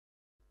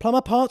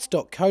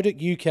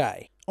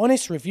plumberparts.co.uk.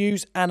 Honest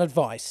reviews and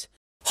advice.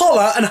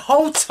 Holla and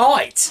hold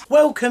tight!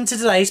 Welcome to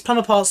today's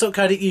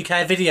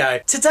plumberparts.co.uk video.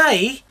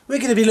 Today we're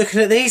going to be looking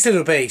at these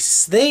little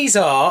beasts. These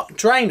are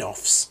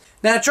drain-offs.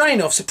 Now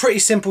drain-offs are pretty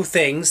simple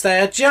things. They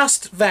are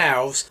just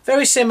valves,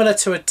 very similar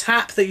to a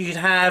tap that you'd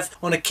have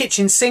on a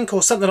kitchen sink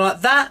or something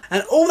like that,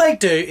 and all they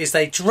do is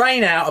they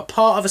drain out a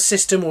part of a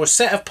system or a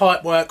set of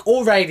pipework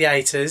or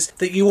radiators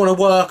that you want to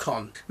work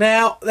on.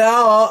 Now they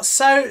are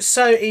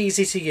so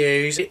easy to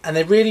use, and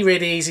they're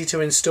really easy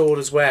to install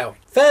as well.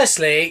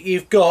 Firstly,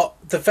 you've got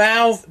the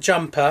valve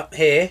jumper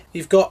here.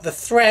 You've got the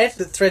thread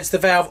that threads the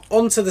valve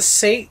onto the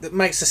seat that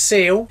makes a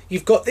seal.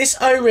 You've got this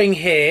O-ring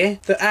here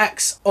that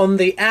acts on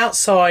the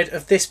outside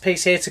of this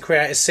piece here to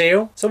create a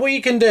seal. So what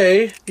you can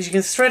do is you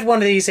can thread one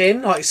of these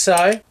in like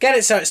so, get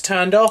it so it's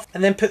turned off,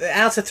 and then put the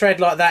outer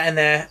thread like that in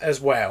there as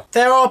well.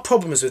 There are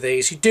problems with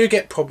these. You do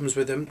get problems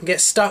with them. You can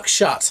get stuck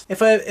shut. If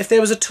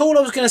there was a tool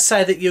I was going to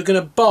say that you're going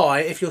to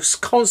buy if you're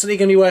constantly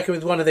going to be working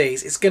with one of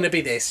these, it's going to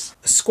be this,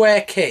 a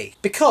square key,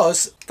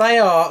 because they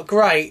are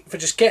great for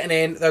just getting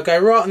in. They'll go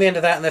right on the end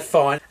of that and they're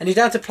fine, and you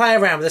don't have to play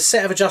around with a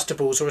set of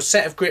adjustables or a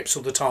set of grips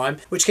all the time,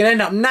 which can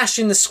end up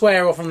gnashing the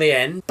square off on the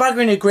end,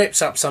 buggering your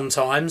grips up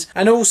sometimes,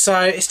 and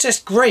also it's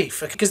just grief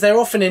because they're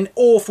often in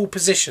awful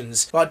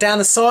positions, like down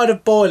the side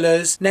of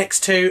boilers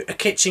next to a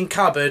kitchen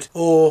cupboard,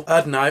 or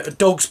I don't know, a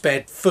dog's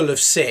bed full of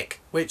sick,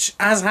 which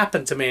has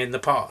happened to me in the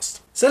past.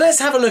 So let's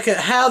have a look at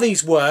how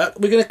these work.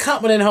 We're going to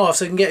cut one in half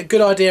so you can get a good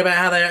idea about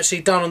how they're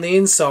actually done on the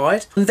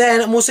inside. And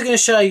then I'm also going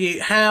to show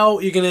you how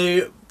you're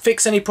going to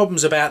fix any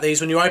problems about these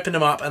when you open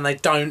them up and they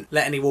don't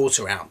let any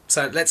water out.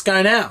 So let's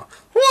go now.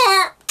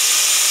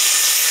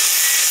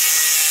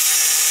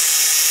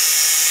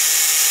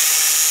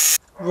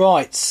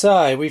 Right,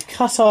 so we've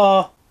cut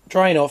our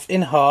drain off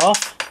in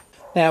half.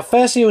 Now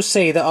firstly you'll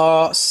see that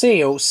our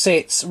seal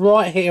sits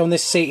right here on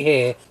this seat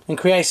here and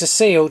creates a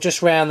seal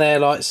just round there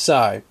like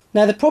so.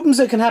 Now the problems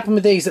that can happen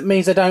with these that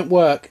means they don't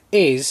work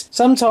is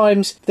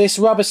sometimes this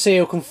rubber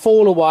seal can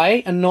fall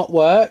away and not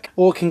work,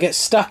 or it can get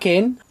stuck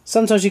in.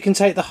 Sometimes you can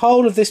take the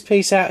whole of this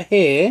piece out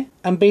here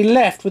and be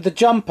left with the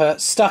jumper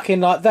stuck in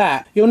like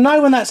that. You'll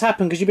know when that's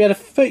happened because you'll be able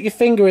to put your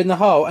finger in the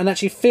hole and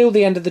actually feel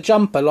the end of the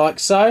jumper like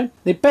so.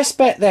 The best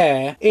bet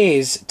there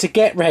is to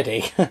get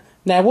ready.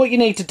 Now what you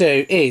need to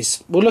do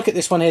is, we'll look at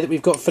this one here that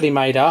we've got fully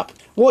made up.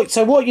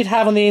 So what you'd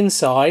have on the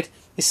inside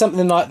is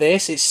something like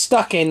this. It's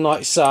stuck in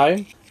like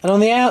so. And on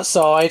the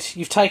outside,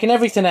 you've taken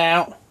everything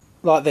out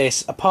like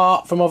this,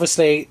 apart from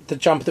obviously the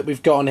jumper that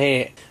we've got on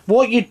here.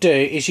 What you'd do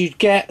is you'd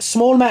get a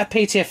small amount of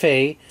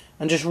PTFE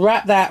and just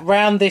wrap that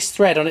round this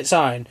thread on its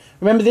own.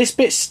 Remember, this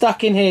bit's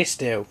stuck in here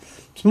still.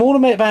 Small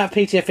amount of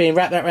PTFE and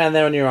wrap that round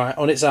there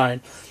on its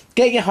own.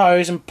 Get your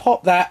hose and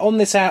pop that on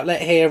this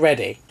outlet here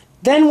ready.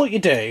 Then what you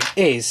do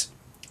is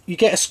you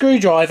get a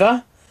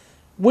screwdriver,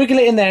 wiggle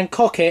it in there and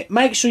cock it.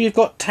 Make sure you've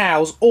got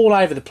towels all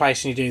over the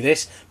place when you do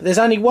this, but there's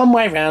only one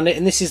way around it,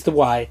 and this is the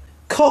way.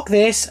 Cock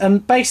this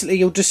and basically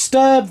you'll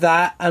disturb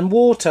that and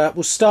water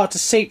will start to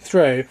seep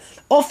through.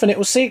 Often it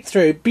will seep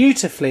through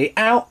beautifully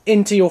out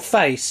into your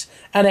face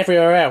and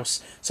everywhere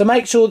else. So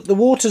make sure that the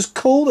water's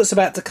cool that's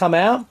about to come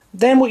out.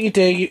 Then what you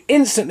do, you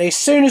instantly, as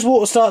soon as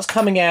water starts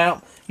coming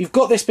out, you've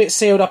got this bit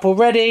sealed up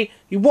already,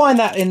 you wind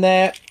that in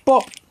there,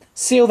 bop,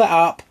 seal that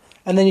up,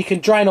 and then you can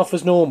drain off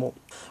as normal.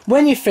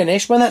 When you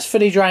finish, when that's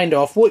fully drained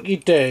off, what you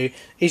do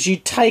is you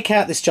take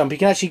out this jumper. You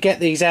can actually get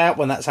these out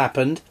when that's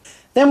happened.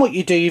 Then what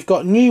you do, you've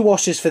got new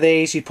washers for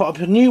these. You put up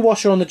a new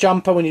washer on the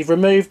jumper when you've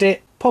removed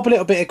it, pop a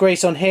little bit of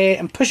grease on here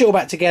and push it all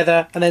back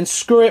together, and then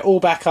screw it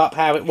all back up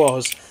how it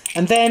was.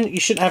 And then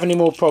you shouldn't have any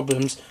more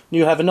problems.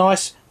 You'll have a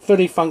nice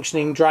fully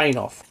functioning drain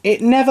off.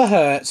 It never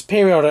hurts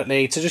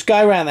periodically to just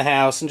go around the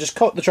house and just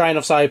cock the drain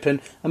offs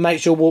open and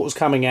make sure water's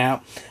coming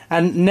out,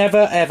 and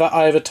never ever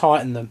over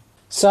tighten them.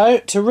 So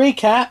to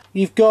recap,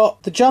 you've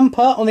got the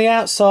jumper on the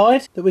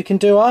outside that we can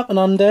do up and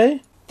undo.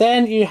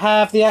 Then you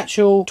have the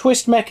actual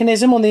twist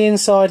mechanism on the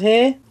inside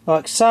here,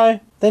 like so.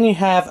 Then you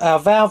have our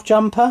valve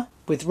jumper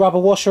with rubber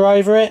washer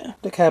over it.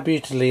 Look how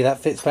beautifully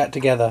that fits back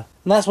together.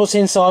 And that's what's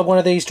inside one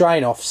of these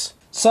drain offs.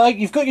 So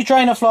you've got your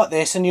drain off like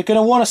this, and you're going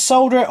to want to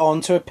solder it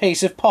onto a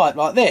piece of pipe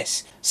like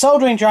this.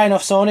 Soldering drain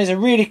offs on is a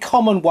really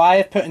common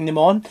way of putting them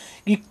on.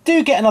 You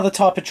do get another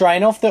type of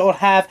drain off that will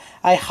have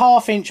a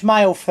 1/2 inch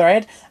male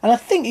thread, and I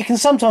think you can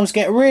sometimes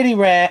get really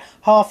rare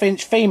 1/2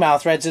 inch female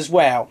threads as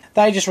well.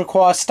 They just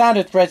require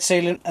standard thread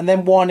sealant and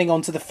then winding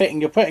onto the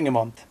fitting you're putting them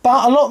on.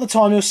 But a lot of the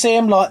time you'll see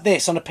them like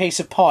this on a piece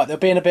of pipe. There'll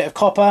be in a bit of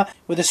copper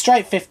with a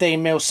straight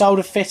 15mm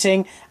solder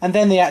fitting, and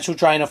then the actual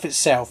drain off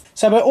itself.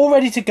 So we're all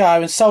ready to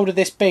go and solder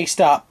this beast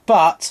up,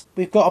 but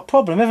we've got a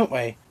problem, haven't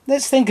we?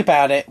 Let's think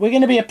about it. We're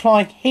going to be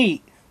applying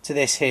heat to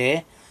this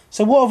here.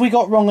 So what have we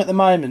got wrong at the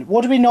moment?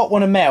 What do we not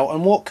want to melt,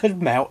 and what could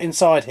melt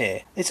inside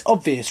here? It's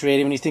obvious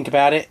really when you think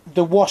about it.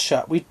 The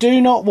washer. We do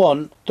not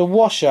want the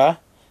washer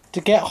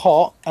to get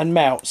hot and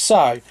melt.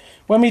 So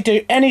when we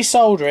do any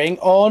soldering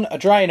on a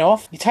drain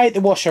off, you take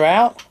the washer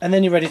out and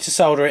then you're ready to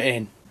solder it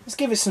in. Let's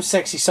give it some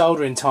sexy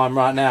soldering time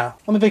right now.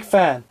 I'm a big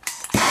fan.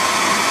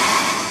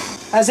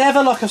 As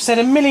ever, like I've said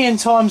a million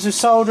times with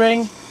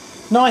soldering,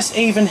 nice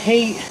even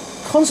heat.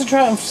 Concentrate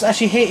on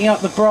actually heating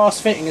up the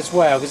brass fitting as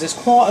well, because there's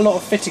quite a lot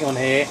of fitting on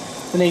here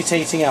that needs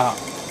heating up.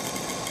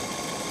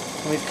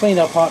 And we've cleaned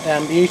our part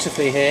down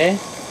beautifully here.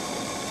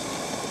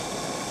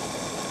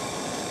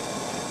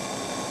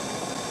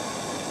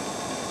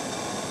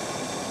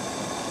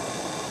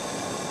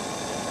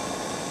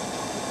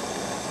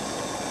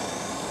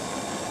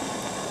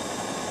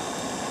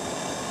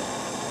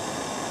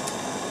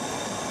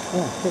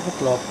 Oh, bit of a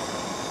blob.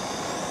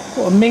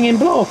 What a minging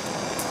blob.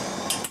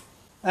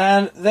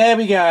 And there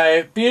we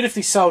go,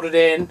 beautifully soldered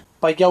in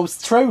by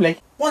yours truly.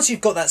 Once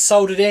you've got that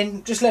soldered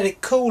in, just let it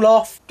cool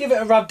off. Give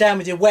it a rub down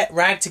with your wet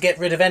rag to get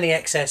rid of any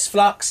excess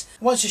flux.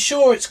 Once you're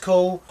sure it's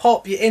cool,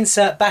 pop your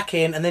insert back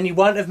in and then you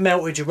won't have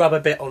melted your rubber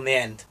bit on the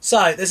end.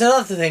 So there's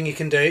another thing you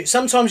can do.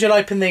 Sometimes you'll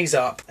open these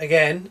up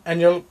again and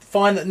you'll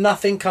find that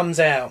nothing comes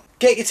out.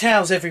 Get your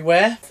towels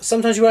everywhere.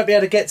 Sometimes you won't be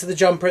able to get to the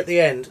jumper at the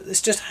end.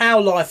 It's just how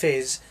life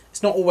is.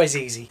 It's not always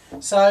easy.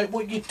 So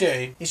what you'd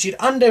do is you'd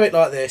undo it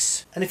like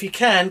this, and if you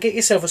can, get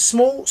yourself a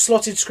small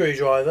slotted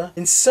screwdriver,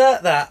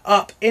 insert that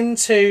up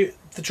into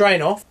the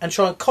drain off and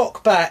try and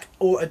cock back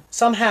or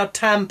somehow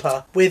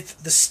tamper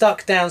with the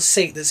stuck down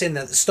seat that's in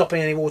there that's stopping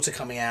any water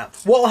coming out.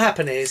 What will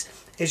happen is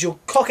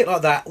you'll cock it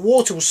like that,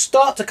 water will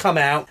start to come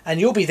out and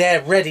you'll be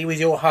there ready with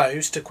your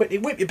hose to quickly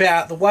whip your bit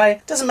out of the way.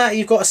 Doesn't matter,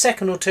 you've got a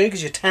second or two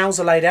because your towels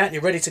are laid out and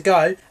you're ready to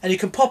go, and you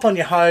can pop on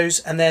your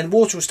hose and then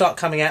water will start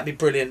coming out and be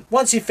brilliant.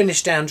 Once you've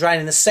finished down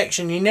draining the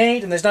section you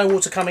need and there's no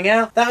water coming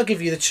out, that'll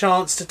give you the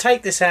chance to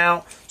take this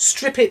out,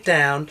 strip it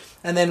down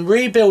and then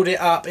rebuild it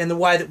up in the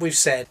way that we've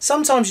said.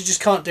 Sometimes you just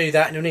can't do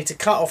that and you'll need to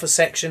cut off a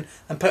section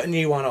and put a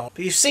new one on.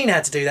 But you've seen how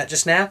to do that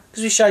just now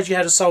because we showed you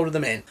how to solder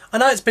them in. I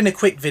know it's been a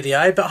quick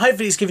video, but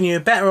hopefully it's given you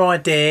a better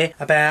idea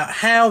about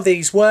how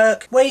these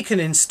work, where you can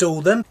install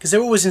them, because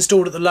they're always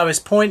installed at the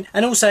lowest point,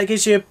 and also it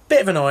gives you a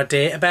bit of an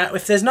idea about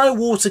if there's no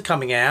water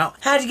coming out,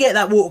 how do you get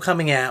that water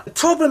coming out? The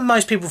problem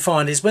most people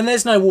find is when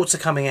there's no water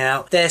coming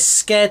out, they're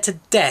scared to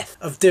death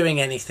of doing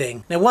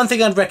anything. Now one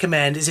thing I'd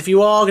recommend is if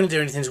you are going to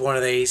do anything to one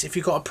of these, if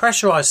you've got a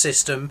pressurised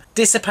system,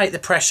 dissipate the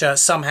pressure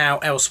somehow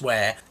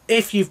elsewhere.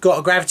 If you've got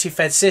a gravity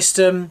fed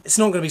system, it's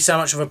not going to be so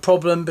much of a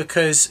problem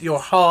because you're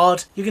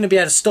hard. You're going to be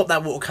able to stop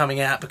that water coming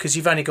out because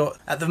you've only got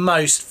at the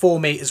most 4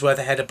 metres worth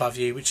of head above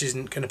you, which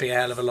isn't going to be a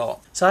hell of a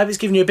lot. So I hope it's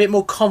given you a bit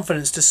more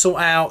confidence to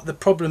sort out the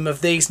problem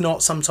of these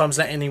not sometimes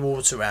letting any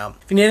water out.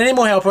 If you need any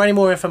more help or any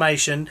more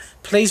information,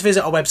 please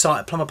visit our website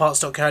at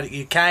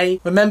plumberparts.co.uk.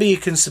 Remember, you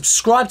can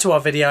subscribe to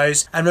our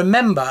videos, and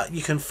remember,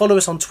 you can follow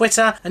us on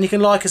Twitter and you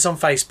can like us on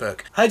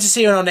Facebook. Hope to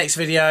see you in our next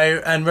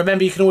video, and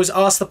remember, you can always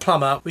ask the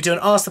plumber. We do an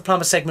Ask the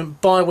Plumber segment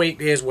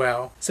bi-weekly as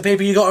well. So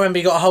people, you got to remember,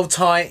 you got to hold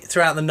tight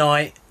throughout the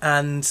night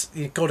and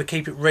you've got to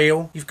keep it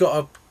real. You've got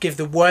to give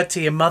the word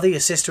to your mother, your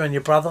sister and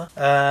your brother,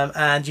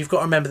 and you've got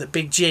to remember that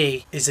Big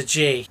G is a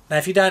G. Now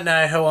if you don't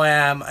know who I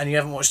am and you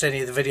haven't watched any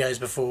of the videos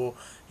before,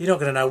 you're not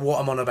going to know what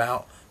I'm on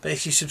about, but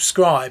if you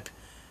subscribe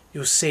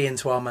you'll see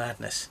into our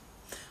madness.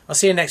 I'll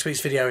see you in next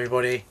week's video,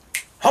 everybody.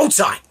 Hold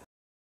tight!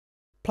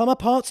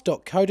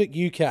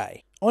 Plumberparts.co.uk.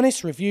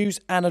 Honest reviews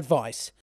and advice.